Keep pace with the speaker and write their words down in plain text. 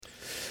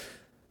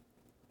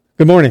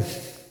Good morning.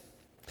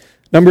 A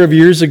number of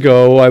years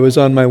ago, I was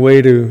on my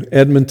way to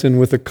Edmonton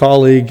with a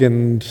colleague,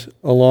 and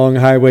along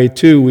Highway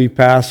 2, we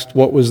passed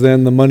what was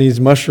then the Money's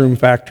Mushroom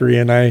Factory,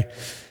 and I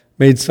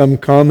made some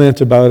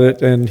comment about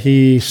it, and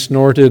he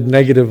snorted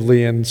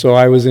negatively, and so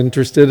I was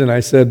interested, and I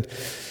said,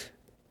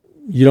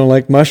 "You don't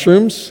like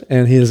mushrooms?"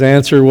 And his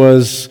answer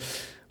was,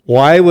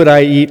 "Why would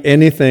I eat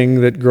anything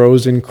that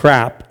grows in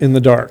crap in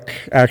the dark?"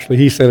 Actually,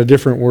 he said a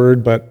different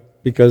word,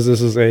 but because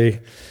this is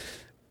a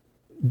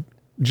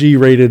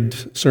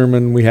G-rated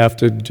sermon, we have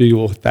to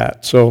deal with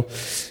that. So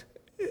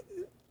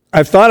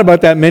I've thought about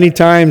that many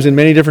times in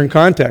many different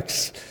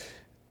contexts.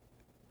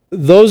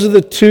 Those are the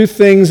two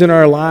things in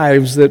our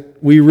lives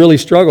that we really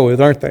struggle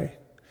with, aren't they?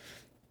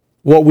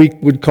 What we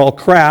would call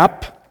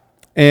crap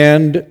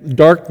and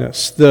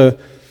darkness. The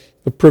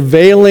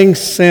prevailing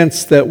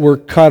sense that we're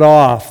cut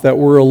off, that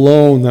we're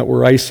alone, that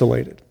we're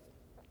isolated.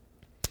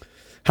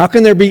 How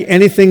can there be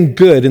anything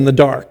good in the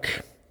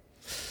dark?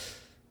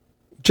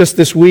 Just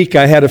this week,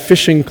 I had a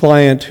fishing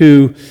client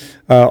who,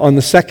 on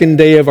the second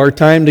day of our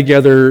time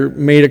together,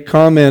 made a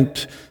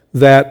comment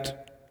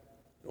that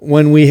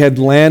when we had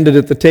landed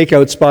at the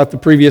takeout spot the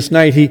previous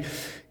night,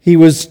 he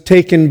was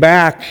taken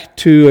back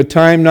to a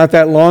time not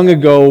that long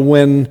ago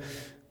when,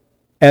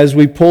 as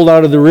we pulled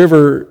out of the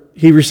river,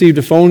 he received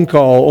a phone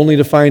call only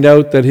to find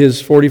out that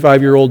his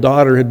 45-year-old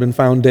daughter had been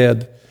found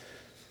dead.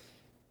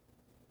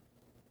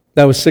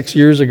 That was 6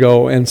 years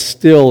ago, and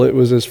still it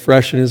was as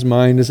fresh in his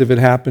mind as if it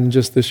happened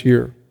just this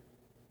year.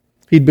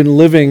 He'd been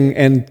living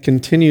and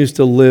continues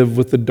to live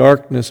with the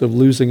darkness of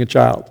losing a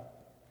child.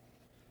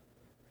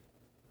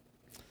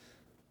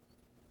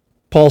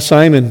 Paul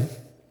Simon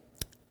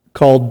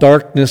called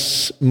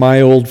darkness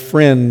my old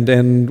friend,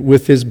 and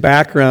with his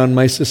background,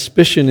 my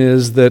suspicion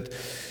is that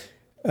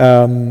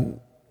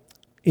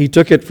he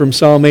took it from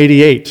Psalm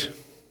 88,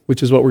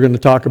 which is what we're going to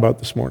talk about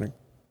this morning.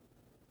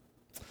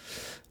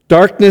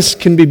 Darkness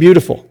can be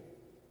beautiful.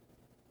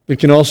 It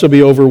can also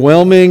be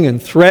overwhelming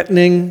and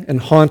threatening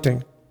and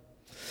haunting.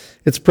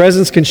 Its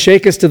presence can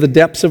shake us to the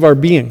depths of our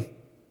being.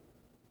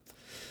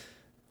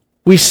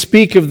 We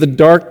speak of the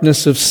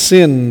darkness of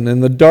sin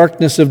and the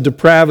darkness of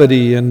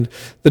depravity and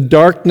the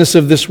darkness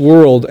of this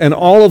world, and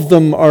all of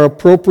them are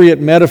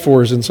appropriate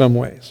metaphors in some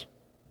ways.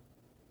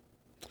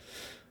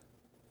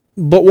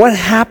 But what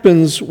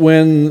happens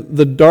when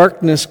the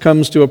darkness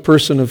comes to a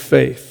person of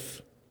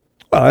faith?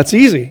 Well, that's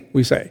easy,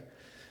 we say.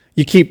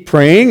 You keep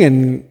praying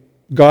and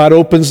God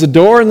opens the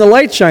door and the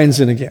light shines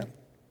in again.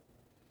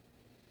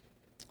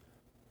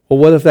 Well,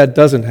 what if that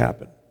doesn't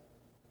happen?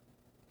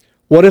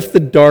 What if the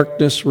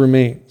darkness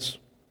remains?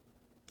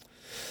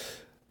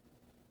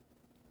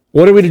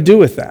 What are we to do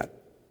with that?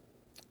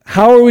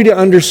 How are we to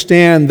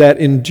understand that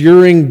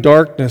enduring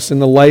darkness in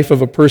the life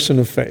of a person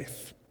of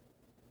faith?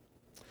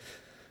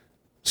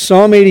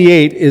 Psalm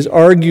 88 is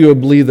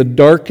arguably the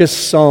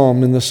darkest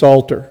psalm in the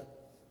Psalter.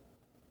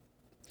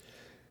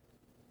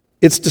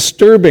 It's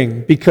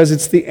disturbing because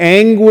it's the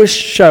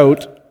anguished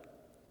shout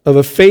of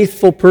a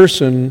faithful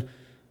person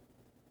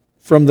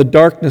from the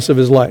darkness of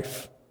his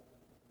life.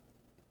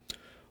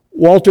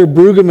 Walter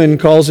Brueggemann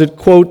calls it,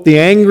 quote, the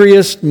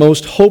angriest,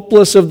 most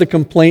hopeless of the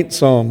complaint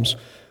psalms,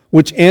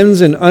 which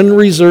ends in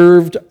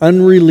unreserved,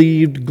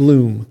 unrelieved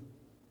gloom.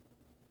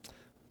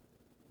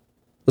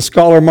 The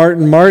scholar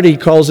Martin Marty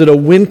calls it a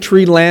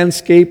wintry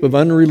landscape of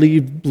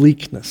unrelieved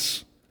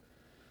bleakness.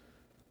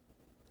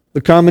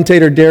 The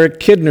commentator Derek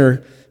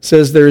Kidner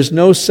says there is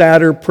no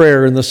sadder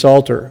prayer in the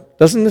Psalter.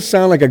 Doesn't this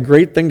sound like a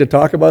great thing to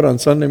talk about on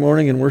Sunday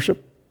morning in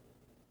worship?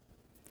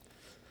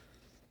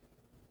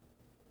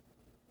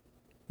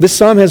 This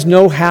psalm has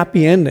no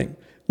happy ending.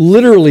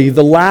 Literally,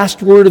 the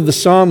last word of the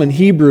psalm in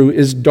Hebrew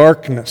is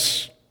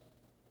darkness.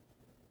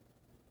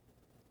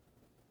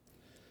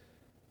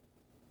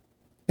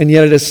 And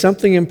yet it is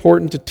something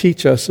important to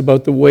teach us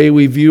about the way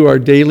we view our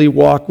daily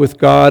walk with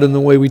God and the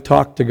way we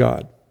talk to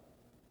God.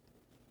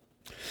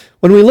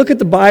 When we look at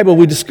the Bible,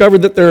 we discover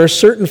that there are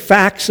certain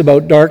facts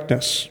about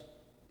darkness.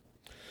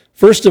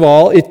 First of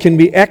all, it can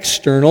be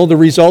external, the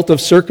result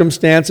of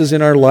circumstances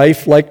in our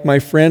life, like my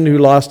friend who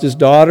lost his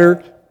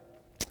daughter.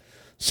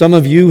 Some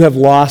of you have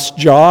lost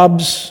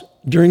jobs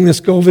during this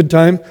COVID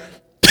time.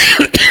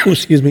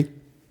 Excuse me.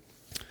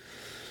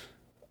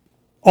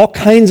 All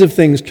kinds of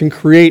things can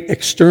create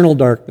external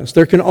darkness.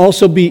 There can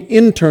also be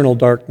internal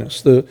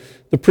darkness. The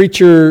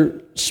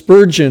preacher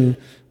Spurgeon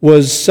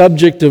was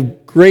subject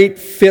of great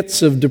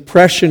fits of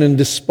depression and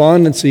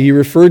despondency. He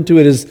referred to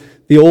it as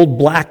the old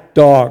black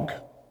dog.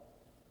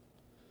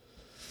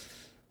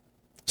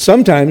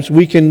 Sometimes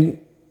we can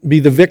be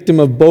the victim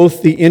of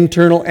both the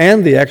internal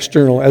and the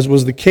external, as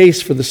was the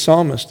case for the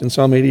psalmist in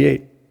Psalm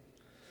 88.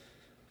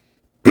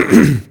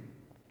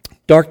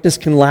 Darkness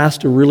can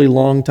last a really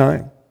long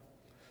time.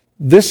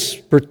 This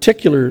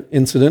particular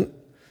incident,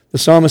 the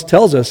psalmist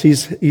tells us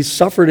he's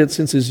suffered it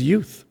since his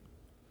youth.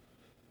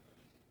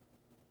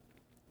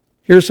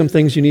 Here's some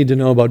things you need to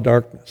know about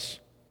darkness.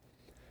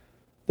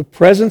 The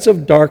presence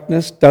of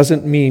darkness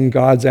doesn't mean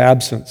God's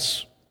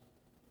absence.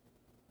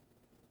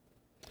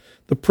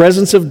 The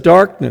presence of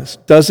darkness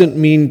doesn't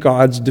mean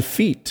God's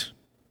defeat.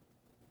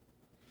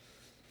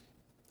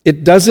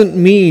 It doesn't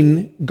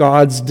mean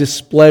God's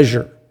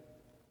displeasure.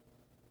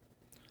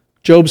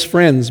 Job's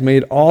friends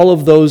made all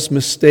of those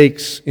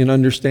mistakes in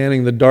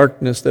understanding the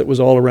darkness that was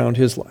all around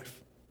his life.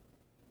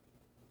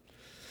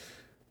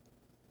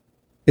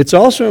 It's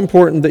also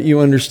important that you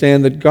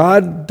understand that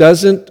God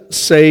doesn't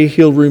say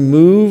He'll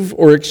remove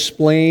or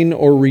explain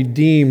or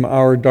redeem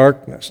our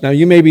darkness. Now,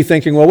 you may be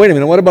thinking, well, wait a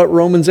minute, what about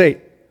Romans 8?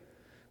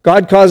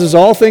 God causes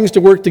all things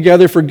to work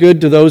together for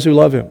good to those who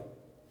love Him.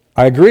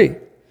 I agree.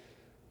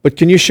 But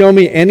can you show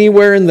me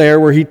anywhere in there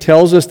where He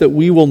tells us that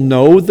we will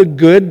know the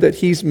good that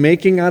He's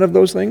making out of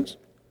those things?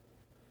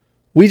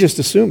 We just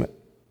assume it.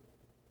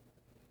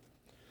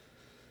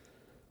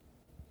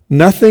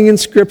 Nothing in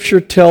Scripture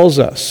tells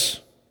us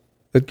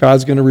that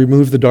God's going to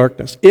remove the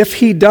darkness. If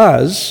He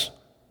does,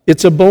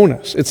 it's a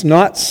bonus. It's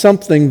not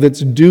something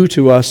that's due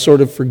to us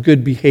sort of for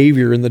good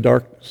behavior in the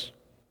darkness.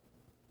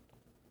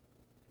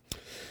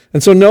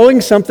 And so knowing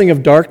something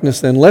of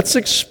darkness then, let's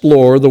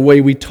explore the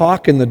way we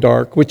talk in the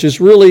dark, which is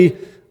really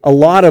a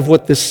lot of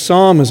what this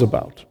psalm is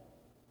about.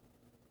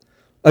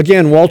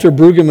 Again, Walter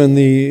Brueggemann,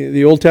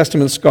 the Old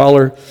Testament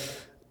scholar,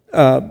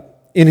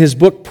 in his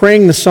book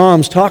Praying the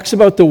Psalms, talks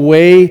about the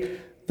way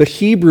the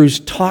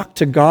Hebrews talk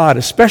to God,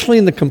 especially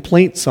in the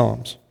complaint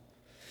psalms.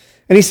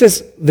 And he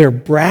says they're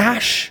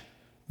brash,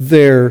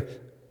 they're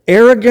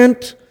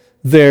arrogant,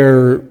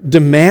 they're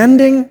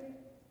demanding.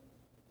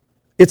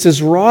 It's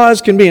as raw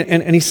as can be.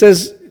 And he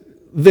says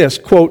this,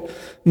 quote,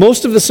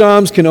 most of the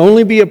Psalms can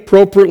only be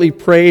appropriately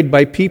prayed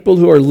by people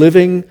who are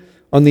living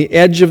on the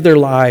edge of their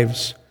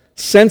lives,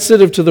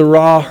 sensitive to the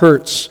raw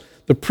hurts,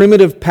 the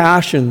primitive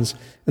passions,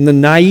 and the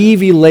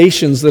naive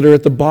elations that are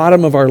at the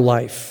bottom of our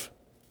life.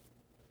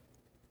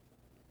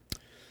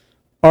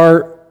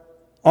 Our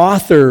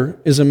author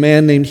is a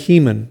man named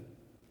Heman.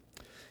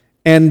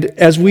 And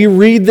as we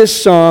read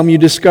this psalm, you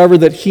discover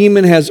that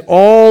Heman has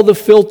all the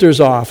filters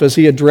off as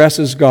he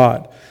addresses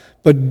God.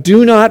 But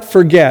do not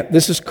forget,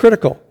 this is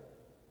critical.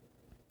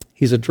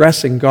 He's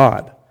addressing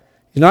God.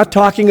 He's not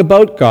talking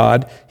about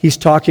God, he's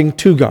talking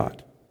to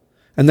God.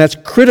 And that's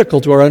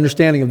critical to our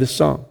understanding of this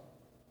psalm.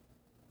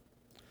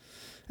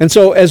 And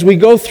so as we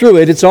go through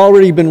it, it's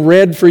already been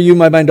read for you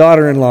by my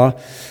daughter-in-law.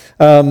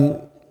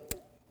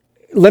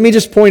 Let me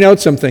just point out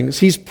some things.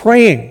 He's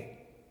praying.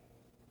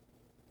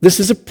 This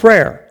is a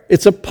prayer.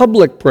 It's a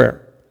public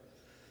prayer.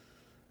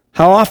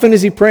 How often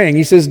is he praying?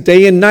 He says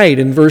day and night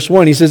in verse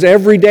 1. He says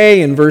every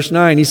day in verse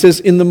 9. He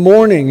says in the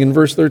morning in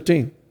verse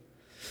 13.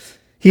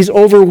 He's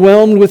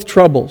overwhelmed with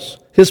troubles.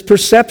 His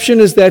perception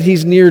is that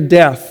he's near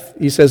death,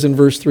 he says in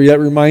verse 3. That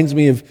reminds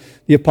me of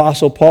the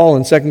Apostle Paul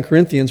in 2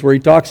 Corinthians, where he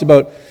talks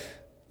about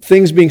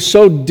things being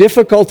so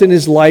difficult in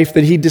his life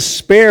that he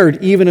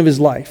despaired even of his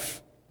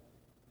life.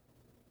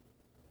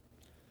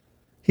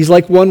 He's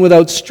like one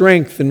without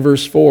strength in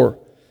verse 4.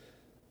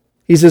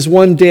 He's as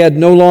one dead,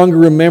 no longer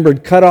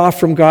remembered, cut off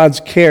from God's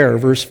care,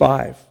 verse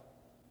 5.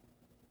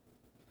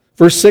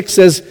 Verse 6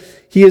 says,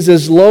 he is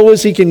as low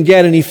as he can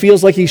get, and he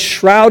feels like he's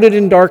shrouded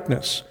in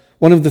darkness.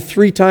 One of the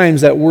 3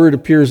 times that word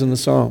appears in the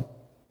psalm.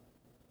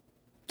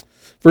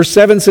 Verse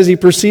 7 says he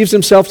perceives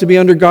himself to be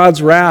under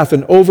God's wrath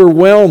and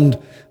overwhelmed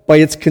by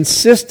its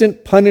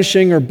consistent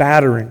punishing or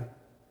battering.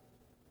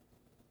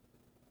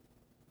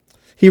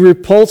 He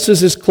repulses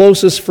his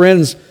closest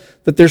friends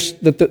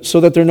so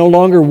that they're no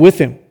longer with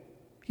him.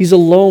 He's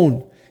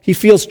alone. He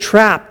feels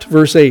trapped,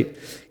 verse 8.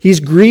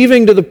 He's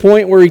grieving to the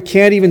point where he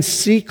can't even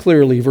see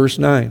clearly, verse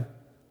 9.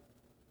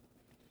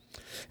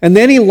 And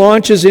then he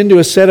launches into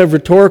a set of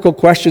rhetorical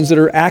questions that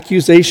are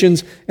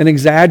accusations and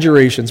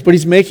exaggerations. But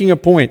he's making a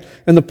point.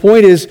 And the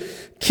point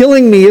is,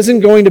 killing me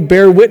isn't going to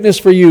bear witness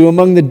for you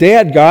among the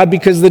dead, God,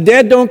 because the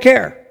dead don't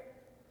care.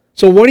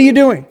 So what are you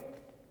doing?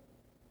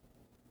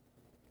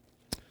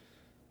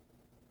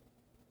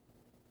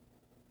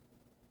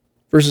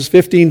 Verses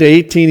 15 to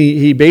 18,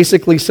 he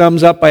basically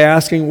sums up by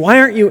asking, why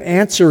aren't you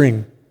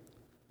answering?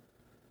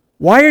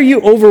 Why are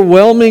you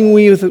overwhelming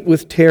me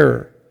with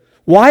terror?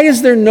 Why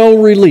is there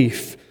no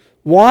relief?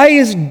 Why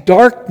is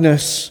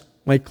darkness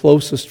my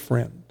closest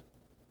friend?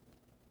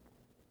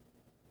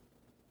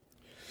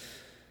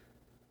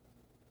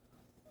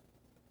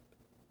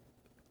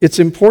 It's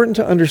important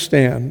to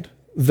understand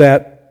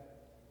that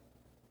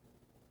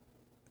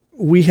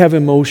we have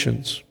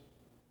emotions.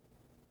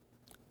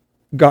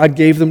 God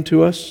gave them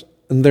to us,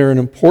 and they're an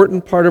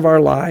important part of our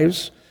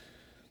lives,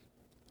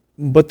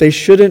 but they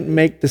shouldn't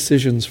make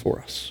decisions for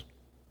us.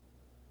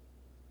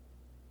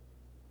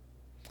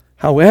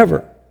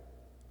 However,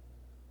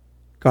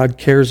 God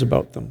cares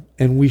about them,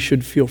 and we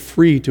should feel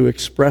free to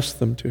express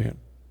them to Him.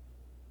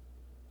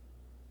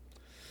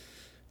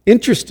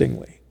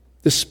 Interestingly,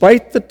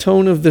 despite the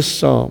tone of this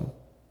psalm,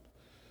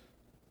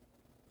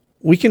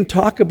 we can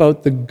talk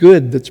about the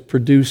good that's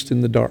produced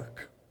in the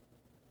dark.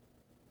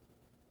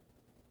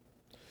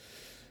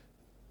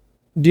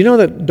 Do you know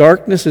that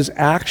darkness is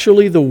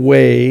actually the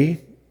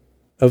way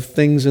of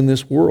things in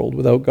this world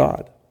without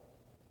God?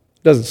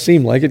 It doesn't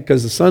seem like it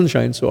because the sun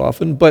shines so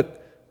often,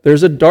 but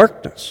there's a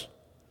darkness.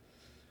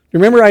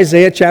 Remember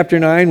Isaiah chapter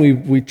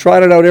 9? We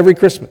trot it out every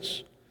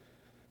Christmas.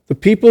 The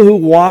people who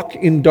walk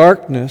in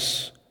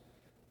darkness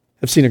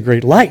have seen a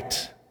great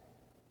light.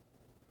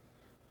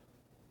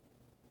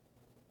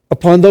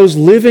 Upon those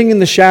living in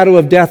the shadow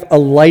of death, a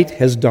light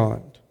has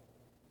dawned.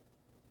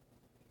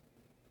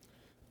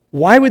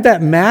 Why would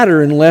that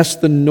matter unless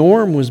the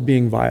norm was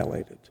being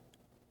violated?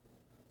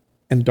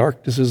 And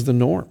darkness is the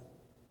norm.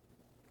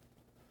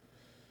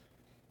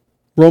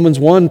 Romans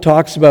 1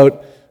 talks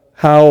about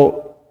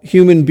how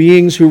human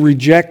beings who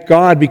reject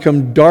God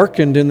become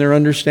darkened in their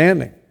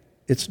understanding.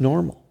 It's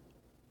normal.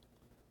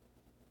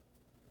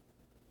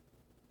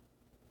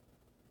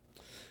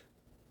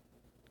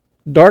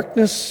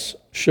 Darkness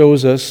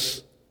shows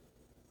us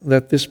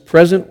that this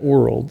present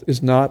world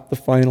is not the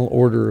final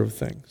order of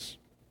things.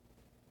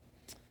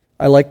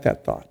 I like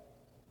that thought.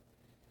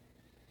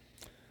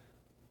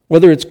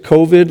 Whether it's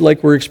COVID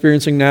like we're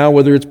experiencing now,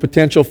 whether it's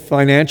potential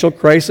financial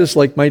crisis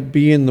like might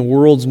be in the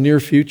world's near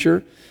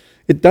future,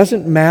 it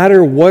doesn't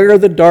matter where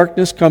the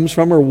darkness comes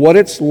from or what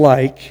it's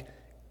like,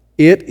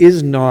 it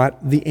is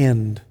not the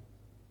end.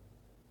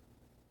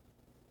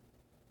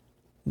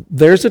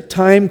 There's a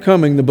time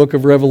coming, the book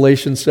of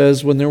Revelation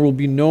says, when there will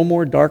be no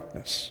more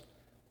darkness,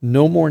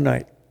 no more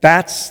night.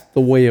 That's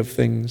the way of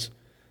things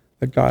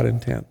that God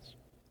intends.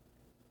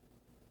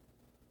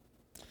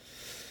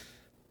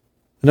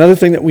 Another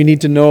thing that we need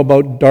to know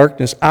about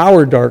darkness,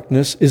 our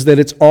darkness, is that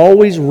it's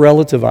always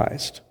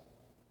relativized.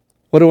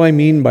 What do I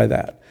mean by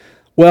that?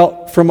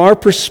 Well, from our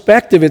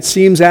perspective, it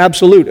seems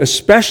absolute,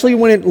 especially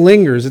when it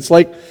lingers. It's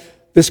like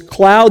this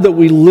cloud that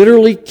we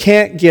literally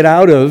can't get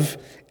out of,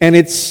 and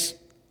it's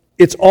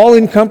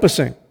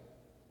all-encompassing.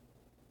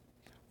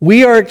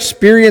 We are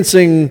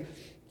experiencing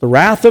the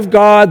wrath of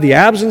God, the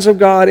absence of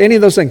God, any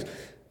of those things.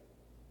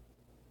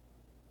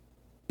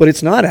 But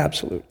it's not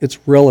absolute. It's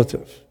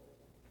relative.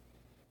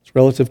 It's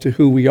relative to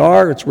who we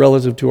are. It's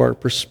relative to our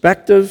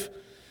perspective.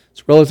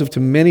 It's relative to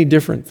many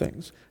different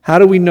things. How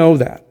do we know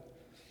that?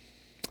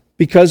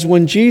 Because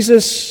when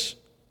Jesus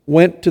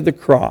went to the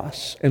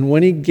cross and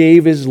when he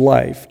gave his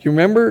life, do you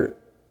remember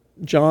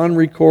John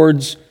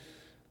records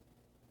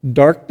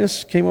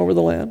darkness came over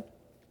the land?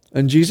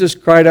 And Jesus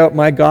cried out,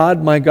 my God,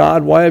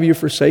 why have you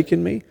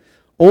forsaken me?"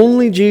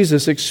 Only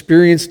Jesus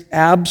experienced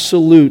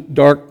absolute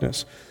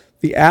darkness,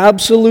 the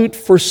absolute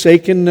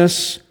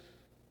forsakenness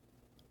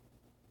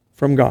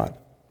from God.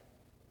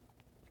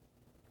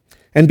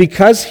 And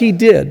because he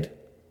did,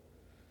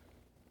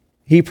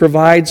 he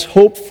provides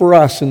hope for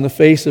us in the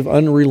face of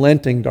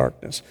unrelenting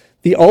darkness.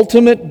 The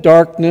ultimate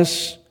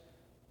darkness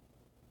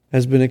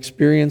has been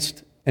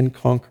experienced and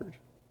conquered.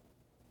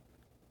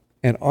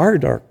 And our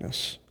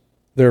darkness,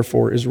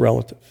 therefore, is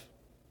relative.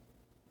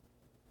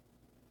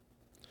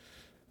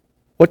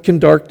 What can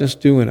darkness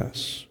do in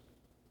us?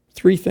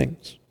 3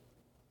 things.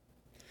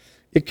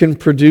 It can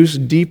produce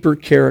deeper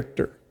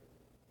character.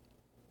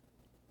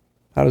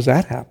 How does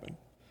that happen?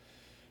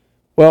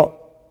 Well,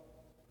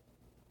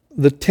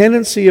 the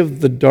tendency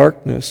of the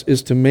darkness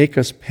is to make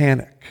us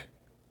panic,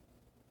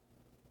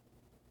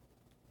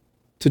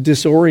 to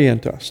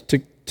disorient us,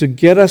 to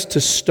get us to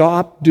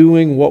stop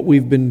doing what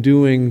we've been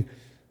doing,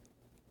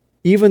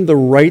 even the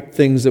right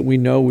things that we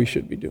know we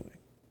should be doing.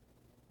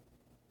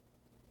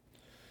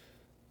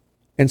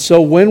 And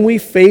so when we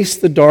face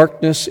the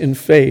darkness in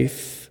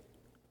faith,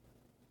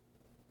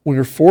 we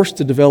are forced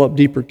to develop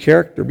deeper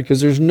character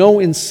because there's no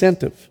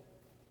incentive.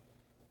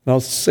 And I'll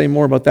say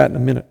more about that in a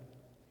minute.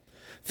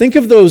 Think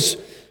of those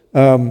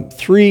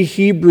 3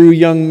 Hebrew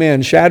young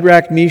men,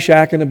 Shadrach,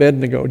 Meshach, and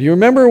Abednego. Do you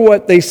remember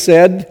what they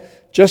said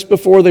just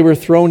before they were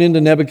thrown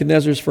into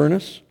Nebuchadnezzar's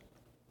furnace?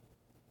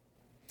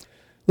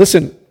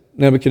 "Listen,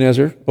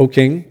 Nebuchadnezzar, O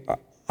king,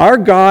 our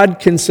God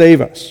can save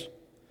us.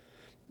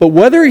 But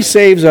whether he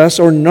saves us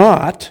or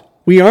not,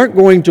 we aren't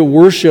going to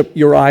worship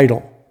your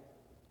idol."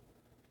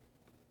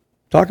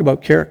 Talk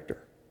about character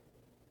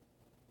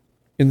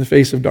in the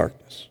face of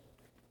darkness.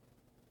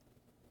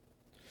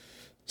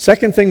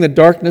 Second thing that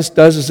darkness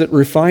does is it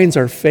refines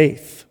our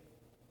faith.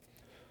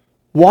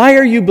 Why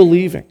are you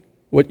believing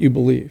what you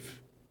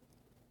believe?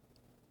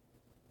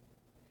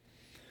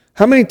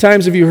 How many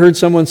times have you heard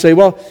someone say,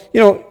 well,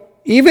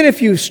 even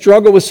if you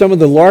struggle with some of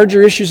the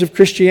larger issues of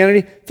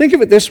Christianity, think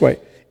of it this way.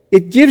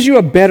 It gives you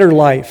a better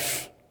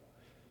life.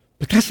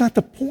 But that's not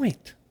the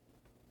point.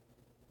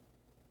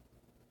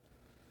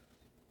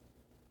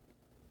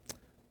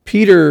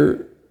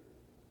 Peter,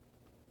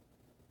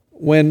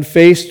 when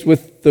faced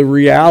with the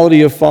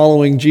reality of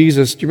following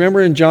Jesus, do you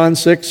remember in John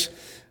 6,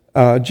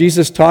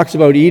 Jesus talks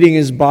about eating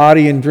his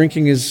body and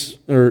eating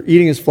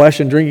his flesh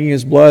and drinking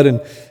his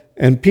blood,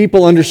 and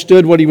people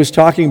understood what he was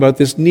talking about,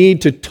 this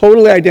need to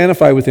totally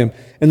identify with him,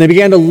 and they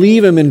began to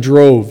leave him in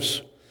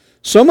droves.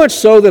 So much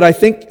so that I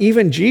think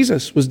even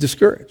Jesus was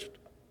discouraged.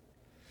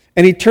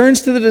 And he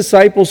turns to the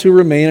disciples who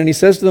remain and he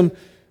says to them,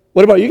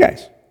 "What about you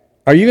guys?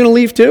 Are you going to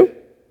leave too?"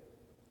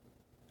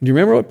 Do you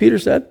remember what Peter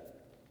said?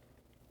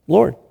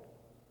 "Lord,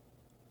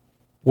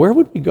 where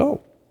would we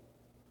go?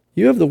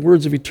 You have the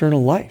words of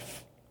eternal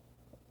life."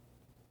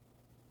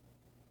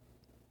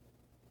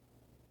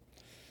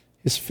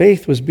 His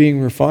faith was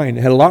being refined.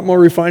 It had a lot more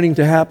refining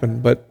to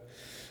happen, but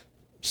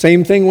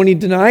Same thing when he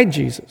denied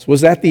Jesus.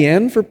 Was that the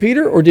end for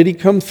Peter, or did he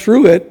come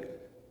through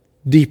it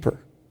deeper?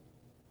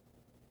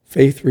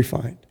 Faith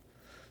refined.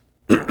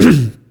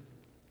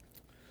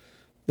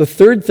 The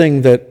third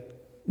thing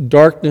that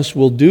darkness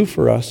will do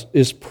for us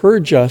is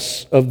purge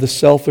us of the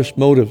selfish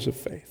motives of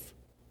faith.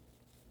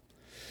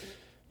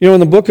 You know, in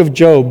the book of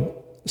Job,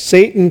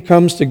 Satan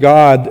comes to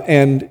God,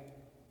 and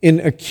in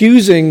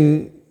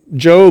accusing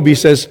Job, he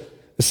says,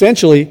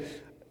 essentially,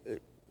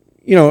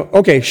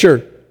 okay,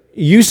 sure,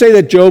 you say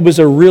that Job is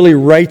a really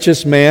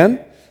righteous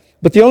man,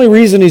 but the only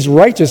reason he's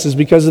righteous is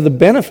because of the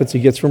benefits he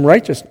gets from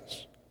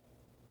righteousness.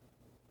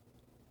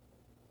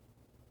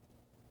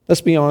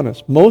 Let's be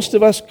honest. Most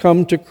of us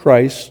come to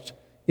Christ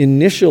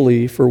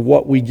initially for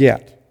what we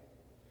get.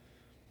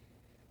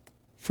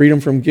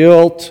 Freedom from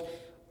guilt,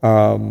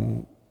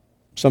 some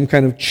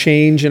kind of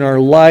change in our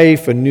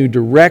life, a new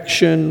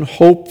direction,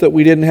 hope that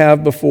we didn't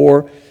have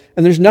before.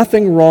 And there's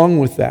nothing wrong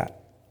with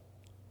that.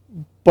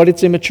 But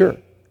it's immature.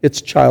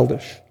 It's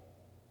childish.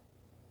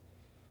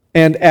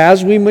 And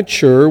as we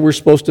mature, we're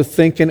supposed to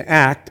think and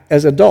act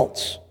as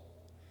adults.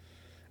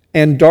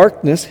 And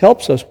darkness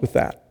helps us with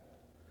that.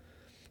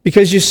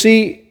 Because you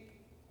see,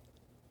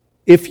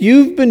 if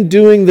you've been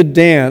doing the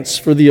dance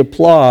for the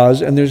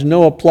applause and there's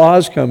no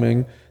applause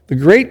coming, the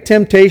great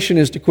temptation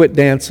is to quit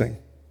dancing.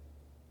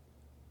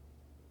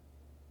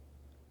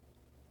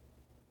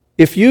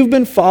 If you've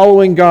been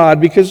following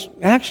God, because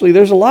actually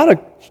there's a lot of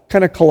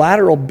kind of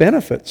collateral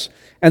benefits,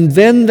 and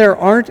then there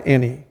aren't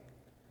any,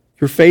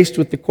 you're faced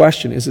with the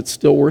question, is it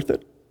still worth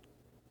it?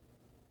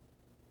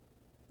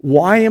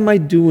 Why am I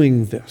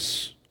doing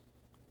this?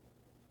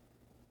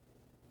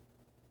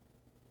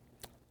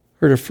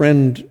 Heard a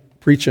friend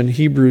preach on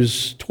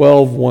Hebrews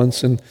 12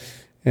 once,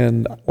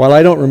 and while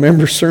I don't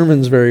remember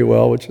sermons very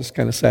well, which is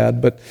kind of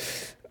sad, but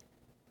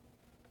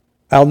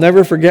I'll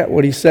never forget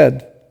what he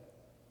said.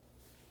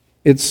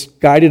 It's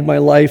guided my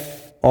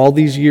life all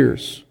these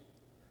years.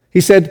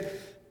 He said,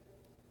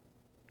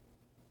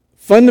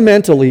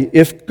 fundamentally,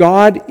 if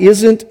God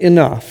isn't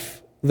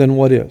enough, then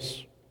what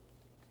is?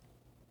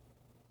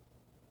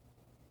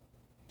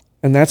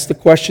 And that's the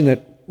question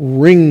that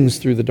rings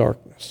through the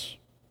darkness.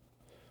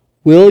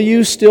 Will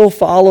you still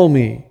follow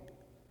me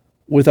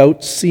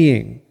without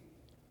seeing,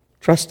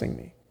 trusting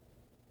me?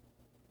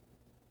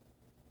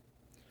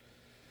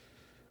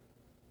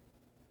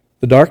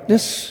 The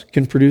darkness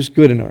can produce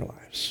good in our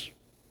lives.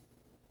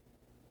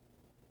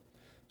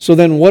 So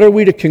then, what are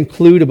we to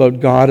conclude about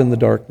God in the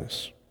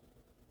darkness?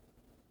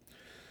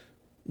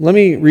 Let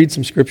me read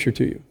some scripture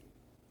to you.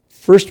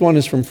 First one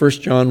is from 1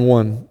 John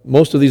 1.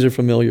 Most of these are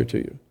familiar to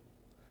you.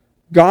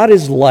 God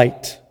is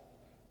light.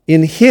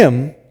 In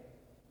Him,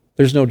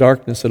 there's no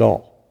darkness at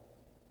all.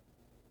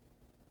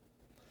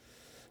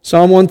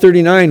 Psalm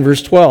 139,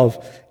 verse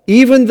 12.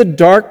 Even the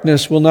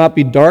darkness will not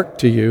be dark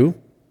to you.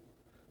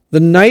 The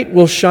night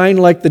will shine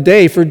like the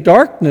day, for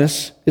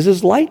darkness is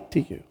as light to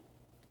you.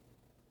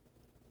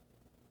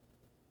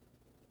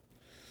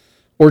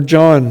 Or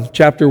John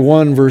chapter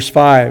 1, verse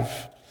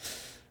 5.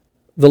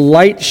 The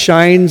light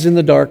shines in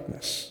the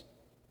darkness,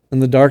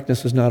 and the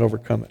darkness has not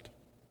overcome it.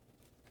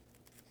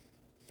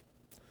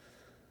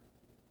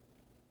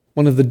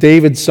 One of the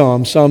David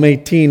Psalms, Psalm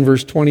 18,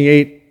 verse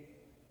 28,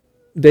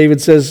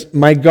 David says,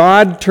 my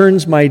God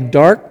turns my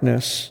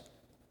darkness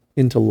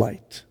into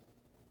light.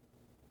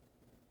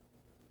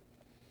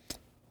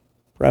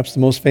 Perhaps the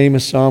most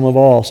famous psalm of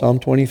all, Psalm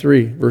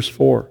 23, verse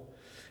 4.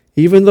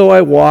 Even though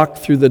I walk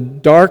through the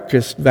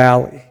darkest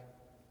valley,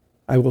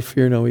 I will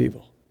fear no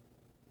evil.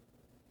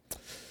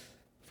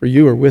 For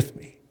you are with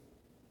me.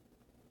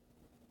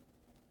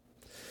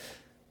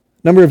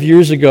 A number of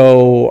years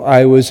ago,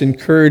 I was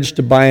encouraged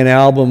to buy an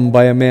album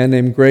by a man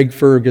named Greg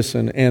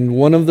Ferguson, and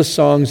one of the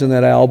songs in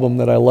that album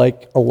that I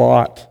like a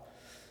lot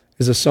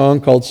is a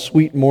song called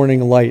Sweet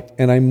Morning Light,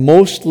 and I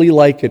mostly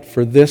like it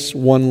for this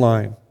one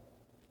line.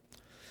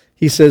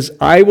 He says,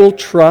 I will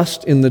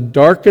trust in the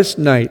darkest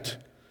night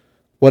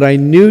what I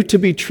knew to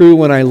be true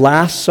when I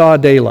last saw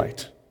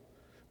daylight,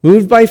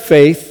 moved by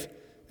faith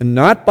and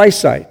not by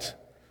sight,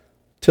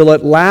 till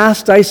at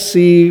last I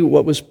see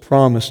what was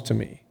promised to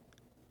me.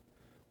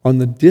 On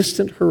the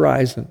distant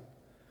horizon,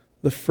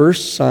 the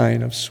first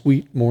sign of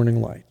sweet morning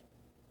light.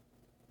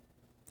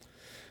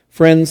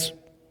 Friends,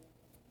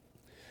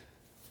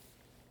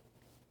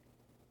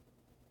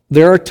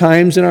 there are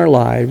times in our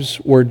lives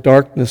where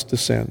darkness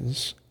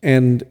descends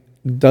and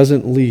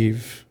doesn't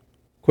leave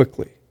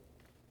quickly.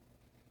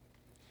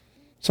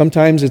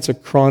 Sometimes it's a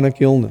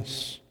chronic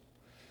illness.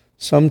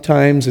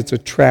 Sometimes it's a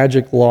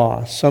tragic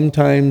loss.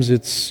 Sometimes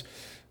it's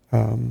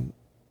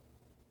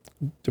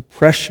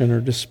depression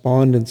or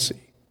despondency.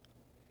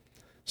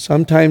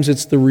 Sometimes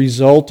it's the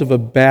result of a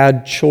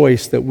bad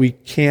choice that we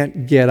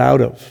can't get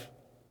out of.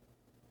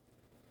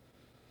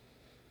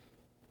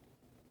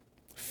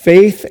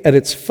 Faith at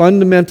its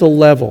fundamental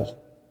level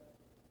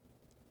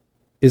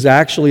is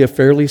actually a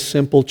fairly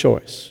simple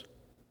choice.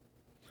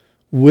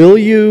 Will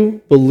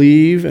you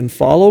believe and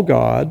follow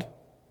God,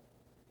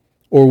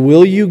 or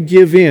will you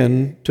give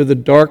in to the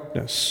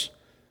darkness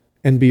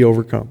and be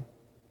overcome?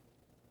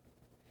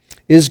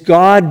 Is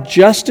God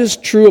just as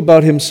true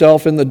about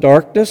himself in the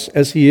darkness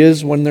as he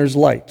is when there's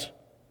light?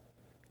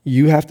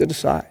 You have to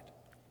decide.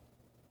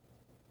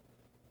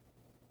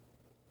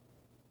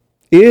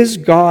 Is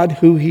God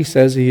who he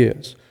says he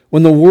is?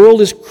 When the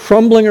world is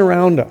crumbling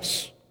around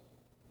us,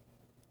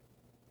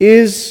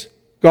 is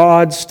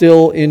God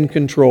still in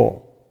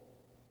control?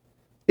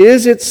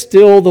 Is it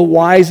still the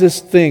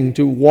wisest thing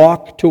to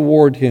walk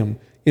toward him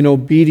in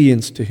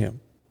obedience to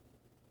him?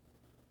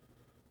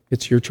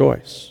 It's your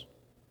choice.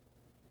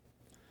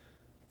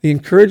 The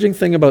encouraging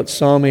thing about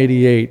Psalm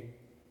 88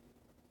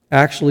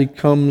 actually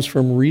comes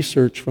from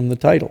research from the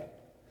title,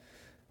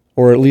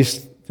 or at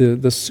least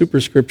the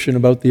superscription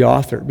about the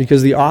author,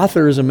 because the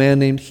author is a man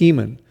named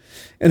Heman.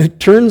 And it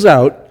turns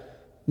out,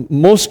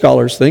 most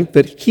scholars think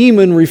that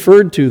Heman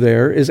referred to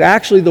there is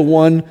actually the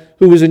one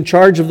who was in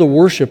charge of the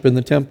worship in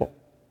the temple.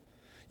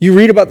 You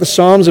read about the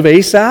Psalms of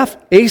Asaph.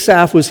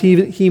 Asaph was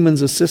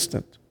Heman's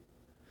assistant.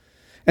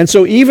 And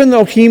so even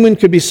though Heman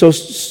could be so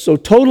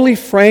totally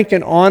frank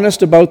and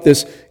honest about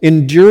this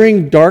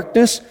enduring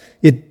darkness,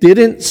 it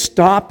didn't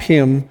stop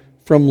him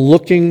from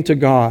looking to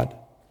God.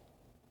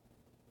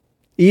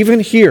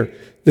 Even here,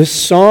 this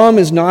psalm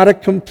is not a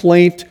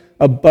complaint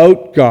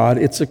about God,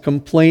 it's a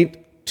complaint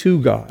to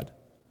God.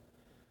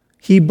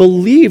 He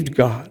believed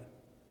God.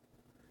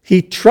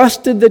 He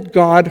trusted that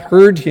God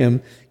heard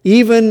him,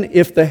 even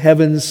if the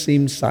heavens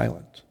seemed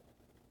silent.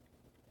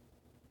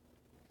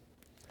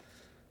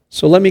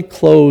 So let me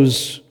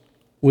close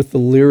with the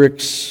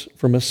lyrics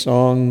from a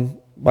song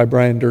by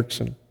Brian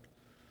Dirksen,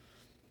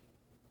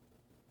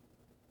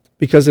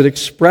 because it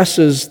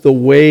expresses the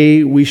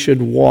way we should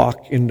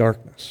walk in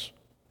darkness.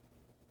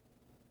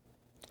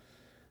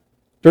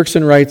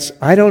 Dirksen writes,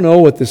 "I don't know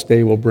what this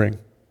day will bring.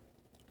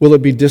 Will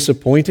it be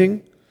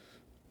disappointing,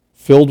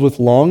 filled with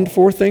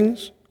longed-for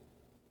things?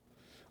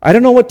 I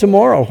don't know what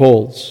tomorrow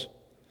holds.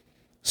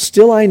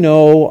 Still I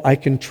know I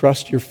can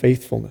trust your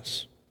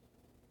faithfulness.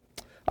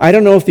 I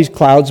don't know if these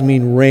clouds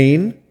mean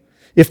rain.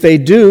 If they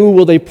do,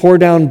 will they pour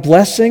down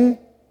blessing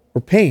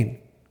or pain?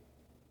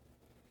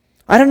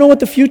 I don't know what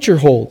the future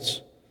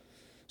holds.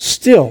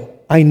 Still,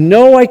 I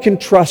know I can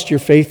trust your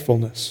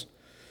faithfulness.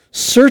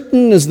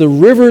 Certain as the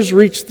rivers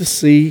reach the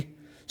sea,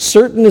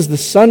 certain as the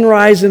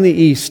sunrise in the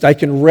east, I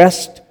can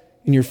rest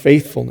in your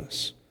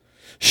faithfulness.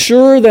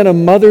 Surer than a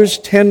mother's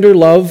tender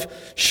love,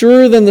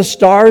 surer than the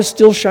stars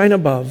still shine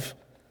above,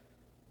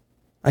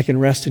 I can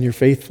rest in your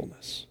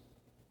faithfulness.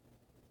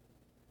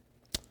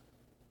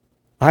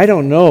 I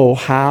don't know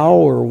how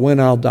or when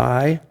I'll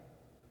die.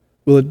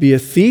 Will it be a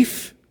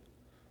thief,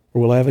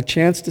 or will I have a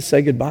chance to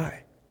say goodbye?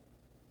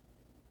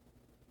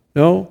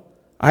 No,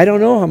 I don't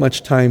know how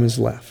much time is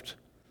left.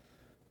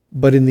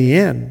 But in the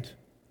end,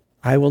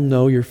 I will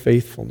know your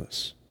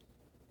faithfulness."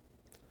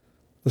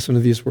 Listen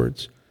to these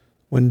words.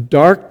 "When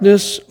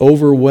darkness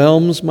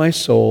overwhelms my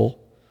soul,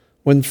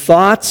 when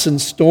thoughts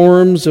and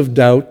storms of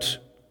doubt,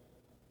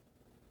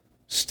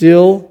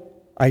 still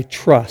I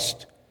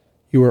trust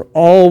you are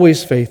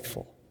always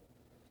faithful,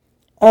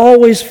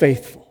 always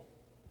faithful.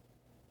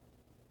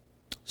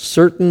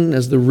 Certain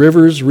as the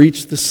rivers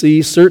reach the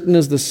sea, certain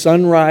as the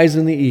sunrise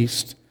in the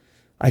east,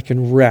 I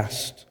can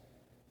rest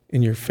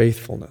in your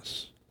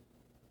faithfulness.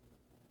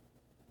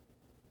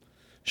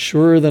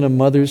 Surer than a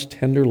mother's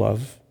tender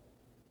love,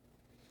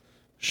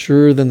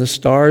 surer than the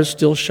stars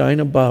still shine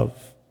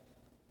above,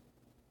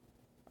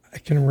 I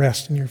can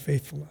rest in your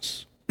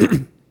faithfulness."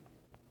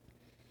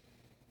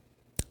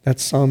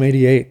 That's Psalm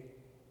 88.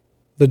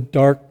 The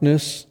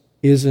darkness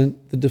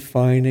isn't the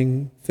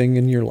defining thing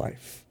in your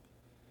life.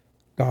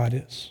 God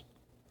is.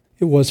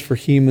 It was for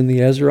Heman the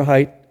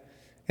Ezrahite,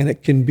 and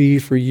it can be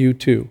for you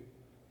too.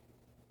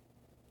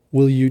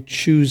 Will you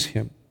choose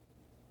him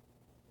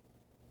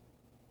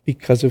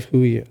because of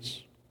who he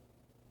is?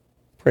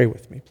 Pray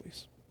with me,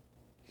 please.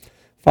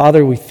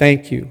 Father, we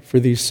thank you for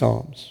these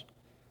Psalms,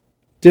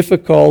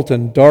 difficult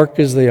and dark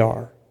as they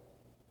are.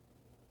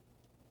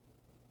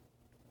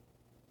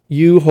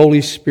 You,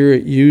 Holy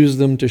Spirit, use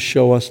them to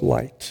show us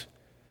light.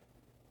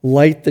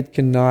 Light that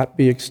cannot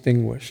be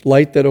extinguished.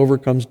 Light that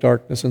overcomes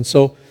darkness. And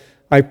so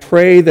I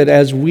pray that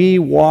as we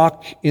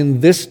walk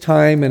in this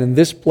time and in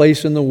this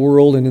place in the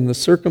world and in the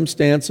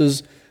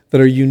circumstances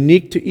that are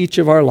unique to each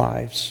of our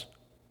lives,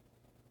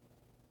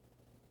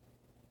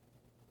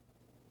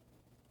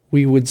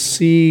 we would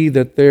see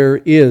that there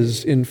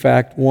is, in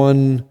fact,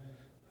 one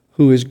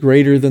who is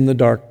greater than the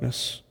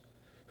darkness,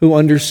 who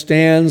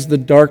understands the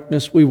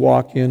darkness we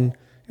walk in,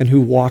 and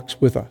who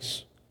walks with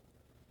us.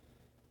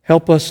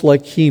 Help us,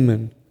 like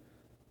Heman,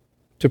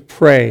 to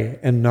pray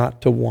and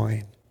not to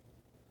whine,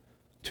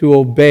 to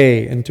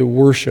obey and to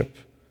worship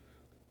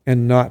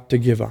and not to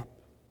give up.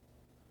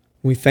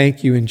 We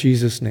thank you in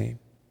Jesus' name.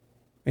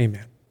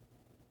 Amen.